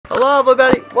Hello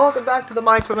everybody, welcome back to the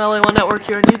Mike from LA1 Network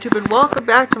here on YouTube, and welcome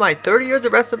back to my 30 Years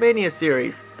of Wrestlemania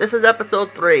series. This is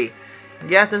episode 3.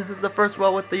 Yes, this is the first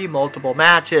one with the multiple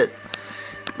matches.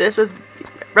 This is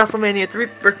Wrestlemania 3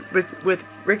 with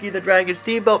Ricky the Dragon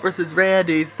Steamboat versus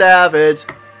Randy Savage.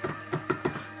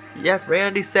 Yes,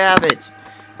 Randy Savage.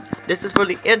 This is for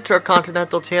the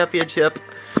Intercontinental Championship,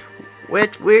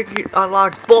 which we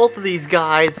unlocked both of these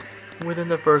guys within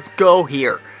the first go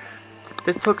here.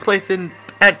 This took place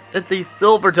at the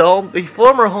Silver Dome, the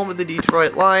former home of the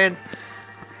Detroit Lions,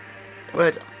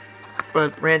 with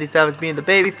Randy Savage being the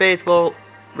babyface, while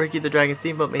Ricky the Dragon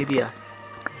Steamboat may be a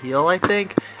heel, I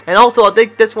think. And also, I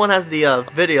think this one has the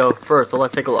video first, so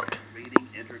let's take a look. Reigning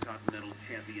Intercontinental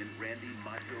Champion Randy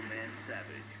Macho Man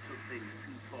Savage took things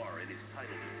too far in his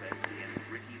title defense against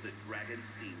Ricky the Dragon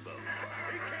Steamboat.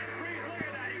 He can't breathe, look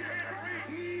at that, he can't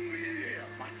breathe! Yeah,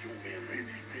 Macho Man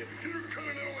Randy Savage,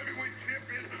 Intercontinental Heavyweight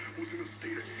Champion, was in a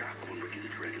state of shock when Ricky the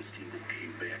Dragon Steamboat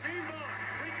came back. Steamboat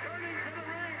returning to the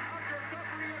ring after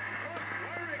suffering a stroke.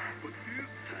 But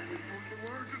this time, in front of the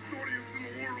largest audience in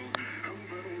the world, I will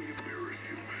not only embarrass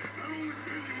you, not only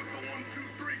pin you with the 1,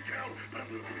 2, 3 count, but I'm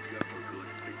going to put you up for good.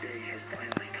 The day has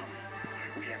finally come.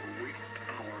 We have reached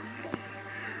our moment.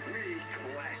 We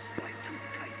clashed like two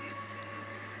titans.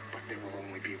 But there will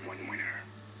only be one winner.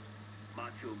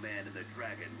 Macho Man and the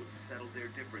Dragon would settle their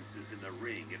differences in the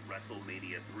ring at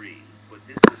Wrestlemania 3, but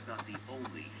this was not the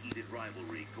only heated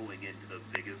rivalry going into the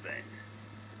big event.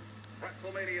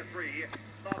 WrestleMania 3,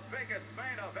 the biggest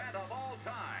main event of all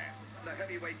time. The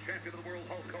heavyweight champion of the world,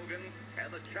 Hulk Hogan, and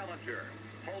the challenger,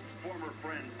 Hulk's former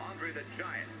friend, Andre the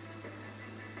Giant.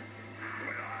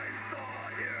 When I saw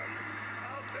him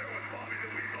out there with Bobby the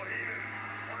Weasel Heenan,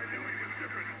 I knew he was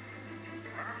different.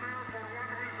 I'm there for one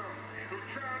reason, to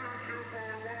challenge you for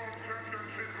a world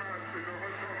championship match in the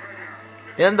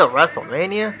WrestleMania. In the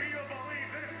WrestleMania? Can you believe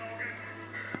this, Hogan?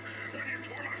 When you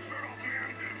tore my shirt off,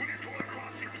 man, when you tore the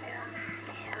cross, you tore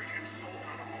the heart and soul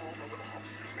out of all the little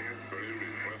Hulksters, man. Believe me,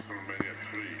 WrestleMania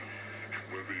 3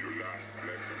 will be your last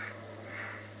lesson.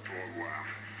 For a while.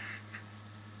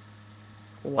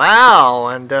 Wow,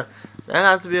 and that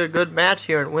has to be a good match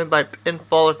here, and win by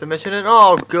pinfall or submission, and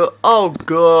oh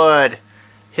good,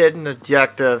 hidden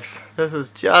objectives. This is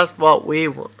just what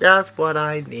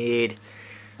I need.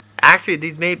 Actually,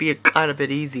 these may be a kind of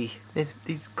bit easy.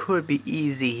 These could be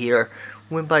easy here.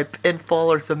 Win by pinfall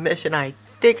or submission. I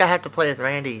think I have to play as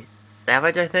Randy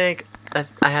Savage. I think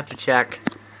I have to check.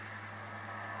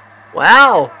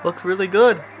 Wow, looks really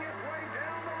good.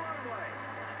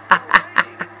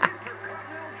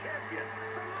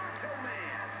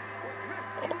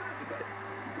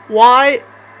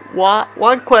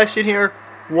 One question here.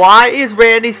 Why is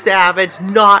Randy Savage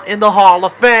not in the Hall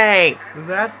of Fame?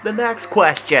 That's the next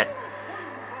question.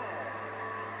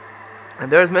 And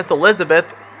there's Miss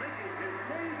Elizabeth.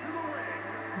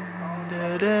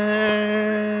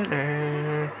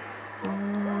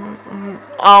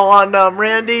 Oh, on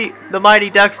Randy, the Mighty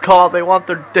Ducks call. They want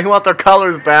their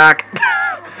colors back.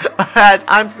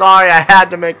 I'm sorry, I had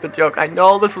to make the joke. I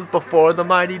know this was before the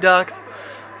Mighty Ducks.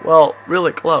 Well,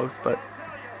 really close, but.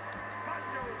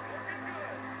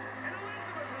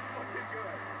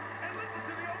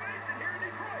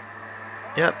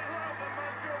 Yep.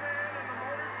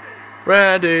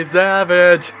 Randy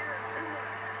Savage.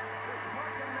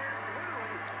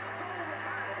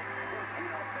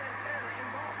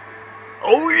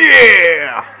 Oh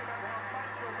yeah!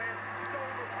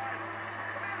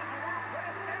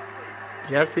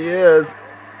 Yes, he is.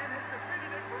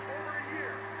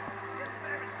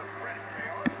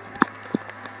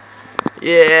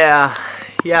 Yeah,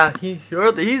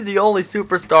 he's the only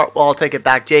superstar. Well, I'll take it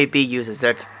back. JB uses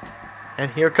it. And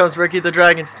here comes Ricky the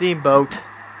Dragon Steamboat.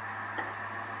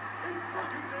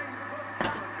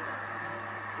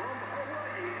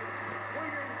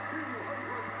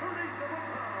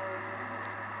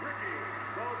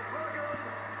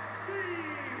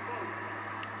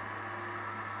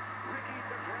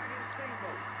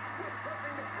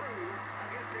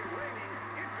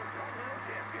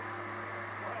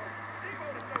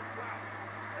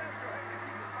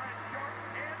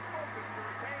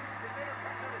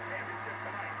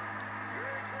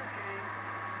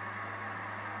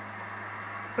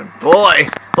 Boy,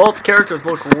 both characters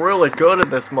look really good in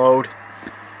this mode.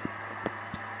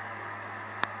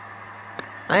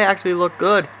 They actually look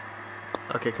good.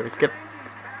 Okay, can we skip?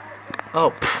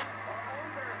 Oh, pfft.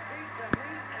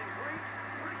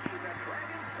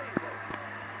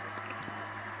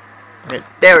 Okay,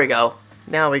 there we go.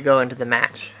 Now we go into the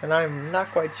match. And I'm not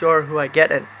quite sure who I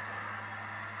get in.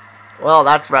 Well,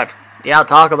 that's retro. Yeah,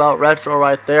 talk about retro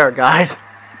right there, guys.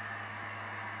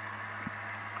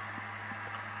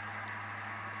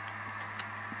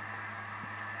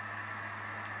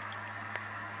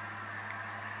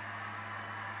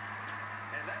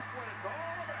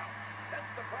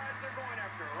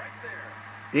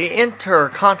 the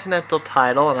Intercontinental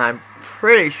title, and I'm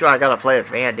pretty sure I gotta play as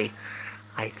Randy.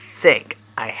 I think.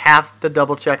 I have to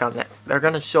double check on this. They're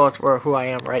gonna show us who I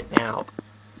am right now.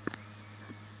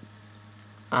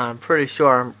 I'm pretty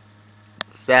sure I'm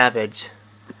Savage.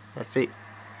 Let's see.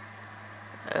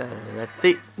 Let's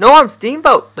see. No, I'm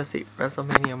Steamboat. Let's see.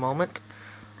 WrestleMania moment.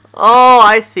 Oh,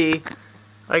 I see.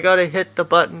 I gotta hit the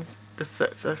buttons to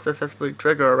successfully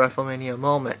trigger a WrestleMania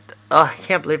moment. Oh, I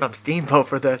can't believe I'm Steamboat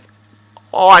for this.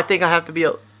 Oh, I think I have to be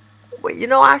a... Wait, you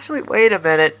know, actually, wait a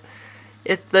minute.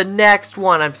 It's the next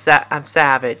one. I'm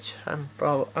Savage. I'm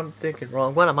thinking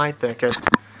wrong. What am I thinking?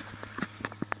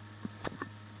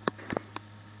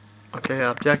 Okay,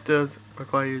 objectives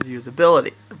require you to use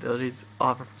abilities. Abilities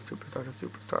offer from superstar to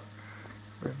superstar.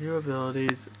 Review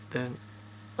abilities, then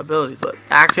abilities list.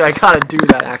 Actually, I gotta do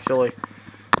that, actually.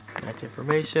 Match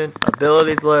information,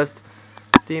 abilities list,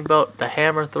 Steamboat, the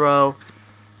hammer throw.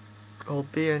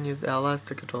 Hold B and use LS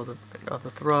to control the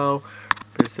throw.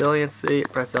 Resiliency,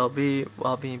 press LB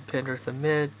while being pinned or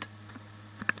submit.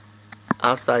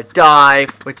 Outside dive,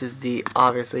 which is the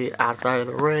obviously outside of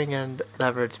the ring, and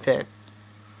leverage pin.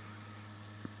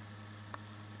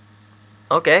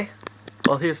 Okay.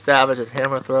 Well, here's Savage's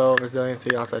hammer throw,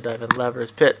 resiliency, outside dive, and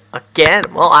leverage pit.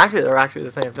 Again? Well, actually, they're actually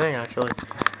the same thing, actually.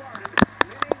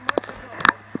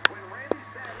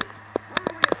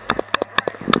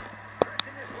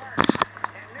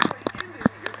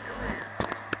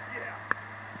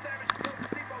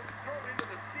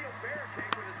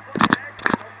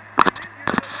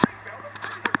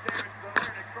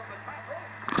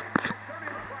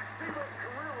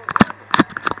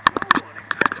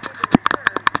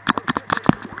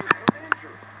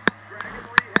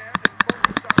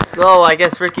 So, I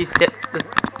guess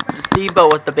the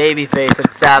Steamboat was the baby face and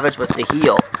Savage was the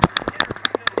heel.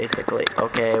 Basically.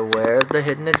 Okay, where's the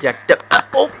hidden ejector?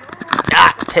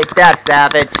 Take that,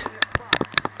 Savage.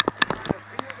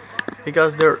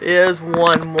 Because there is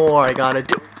one more I gotta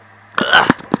do.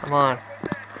 Come on.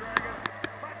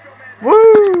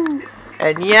 Woo!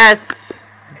 And yes,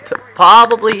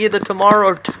 probably either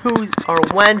tomorrow or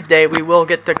Wednesday we will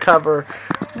get to cover.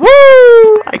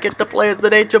 Woo! I get to play as the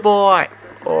Nature Boy.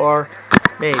 Or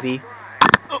maybe.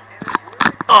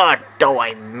 Oh,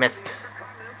 I missed.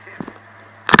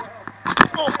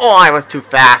 Oh, I was too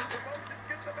fast.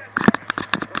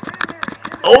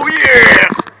 Oh, yeah!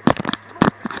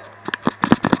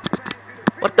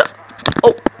 What the?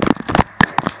 Oh.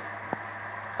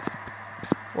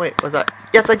 Wait, was that?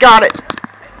 Yes, I got it!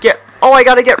 Oh, I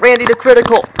gotta get Randy to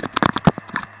critical.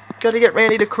 Gotta get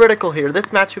Randy to critical here.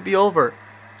 This match should be over.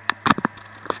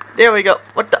 There we go.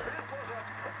 What the?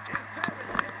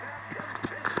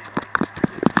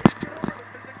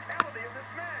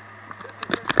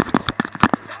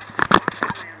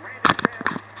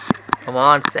 Come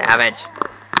on, Savage.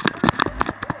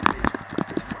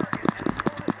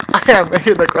 I am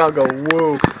making the crowd go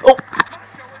woo. Oh!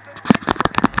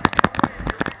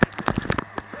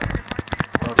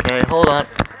 Okay, hold on.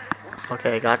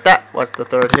 Okay, got that. What's the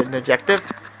third hidden objective?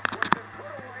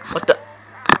 What the?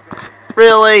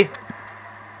 Really?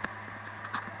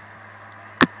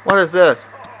 What is this?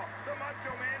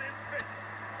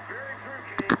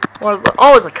 What is the?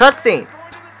 Oh, it's a cutscene.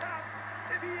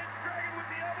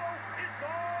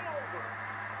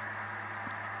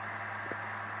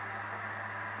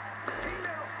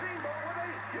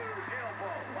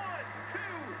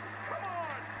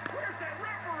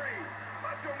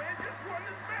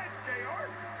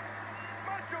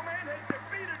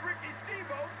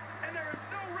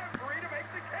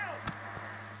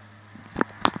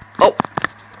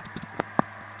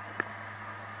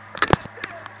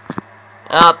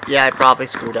 Oh, yeah, I probably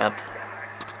screwed up.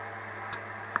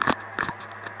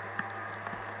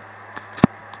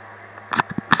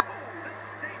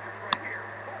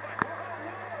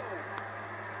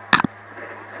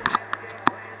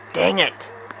 Dang it.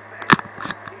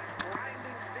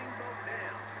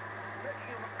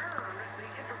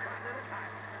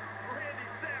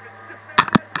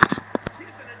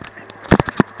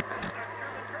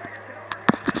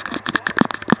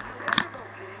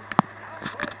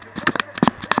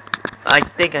 I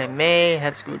think I may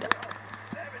have screwed up.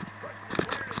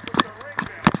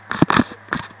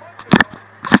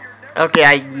 Okay,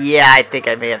 I think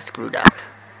I may have screwed up.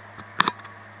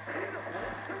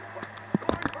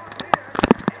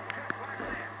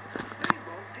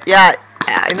 Yeah,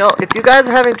 I know, if you guys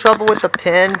are having trouble with the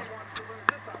pins,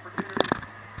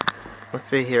 let's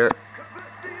see here.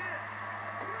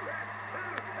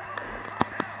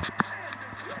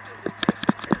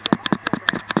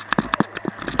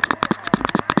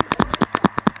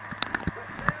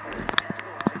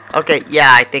 Okay, yeah,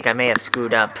 I think I may have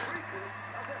screwed up.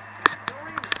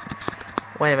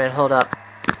 Wait a minute, hold up.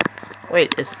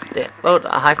 Wait, is Steamboat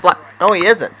a high fly? No, he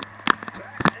isn't.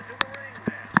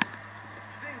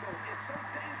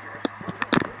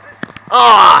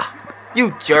 Ah,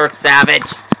 you jerk,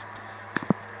 Savage.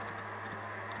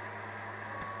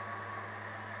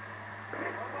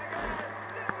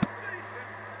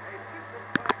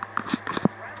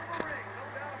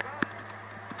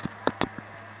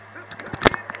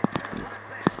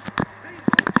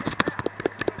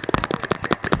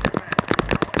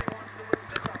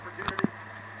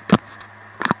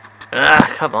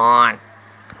 Come on.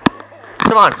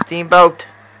 Come on, Steamboat.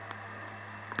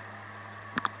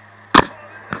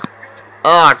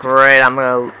 Oh, great. I'm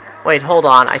gonna... Wait, hold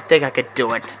on. I think I could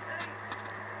do it.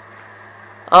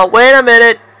 Oh, wait a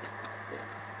minute.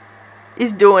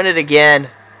 He's doing it again.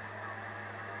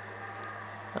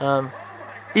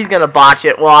 He's gonna botch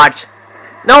it. Watch.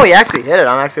 No, he actually hit it.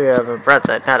 I'm actually impressed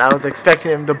at that. I was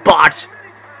expecting him to botch.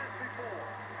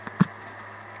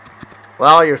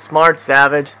 Well, you're smart,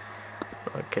 Savage.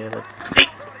 Okay, let's see.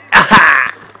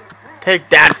 Aha! Take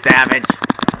that, Savage.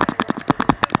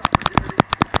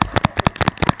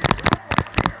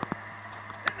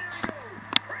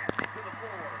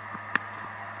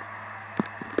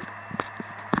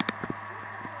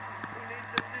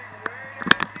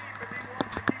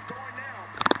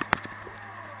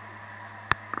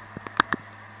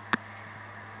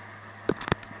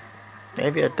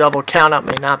 Maybe a double count up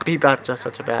may not be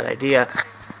such a bad idea.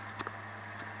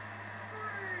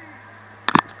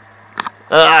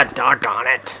 Doggone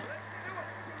it.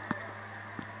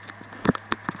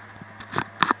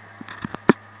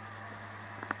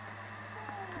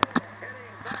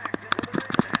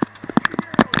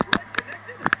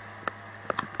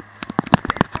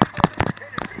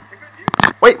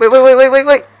 Wait.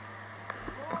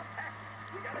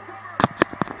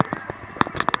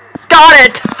 Got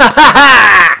it!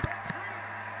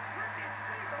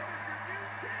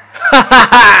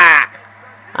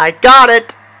 I got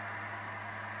it!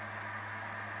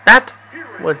 That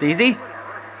was easy.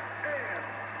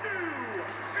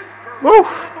 Woo!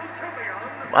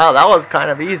 Wow, that was kind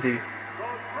of easy.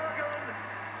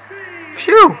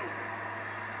 Phew!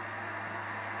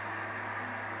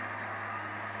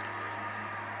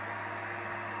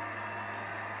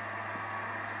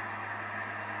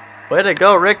 Way to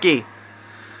go, Ricky.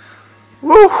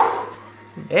 Woo!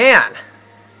 Man.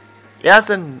 Yes,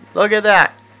 and look at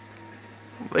that.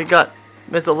 We got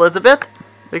Miss Elizabeth.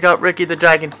 We got Ricky the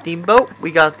Dragon Steamboat.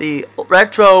 We got the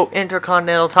Retro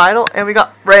Intercontinental title. And we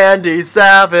got Randy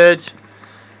Savage.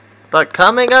 But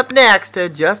coming up next,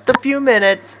 in just a few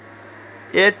minutes,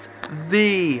 it's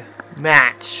the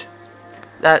match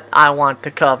that I want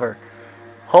to cover.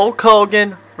 Hulk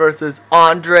Hogan versus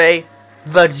Andre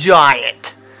the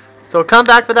Giant. So come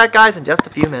back for that, guys, in just a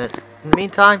few minutes. In the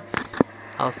meantime,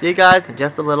 I'll see you guys in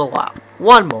just a little while.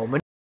 One moment.